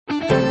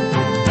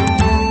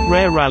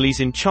Rare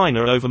rallies in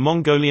China over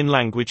Mongolian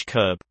language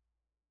curb.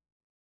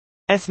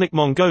 Ethnic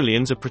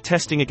Mongolians are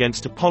protesting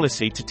against a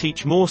policy to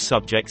teach more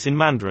subjects in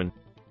Mandarin.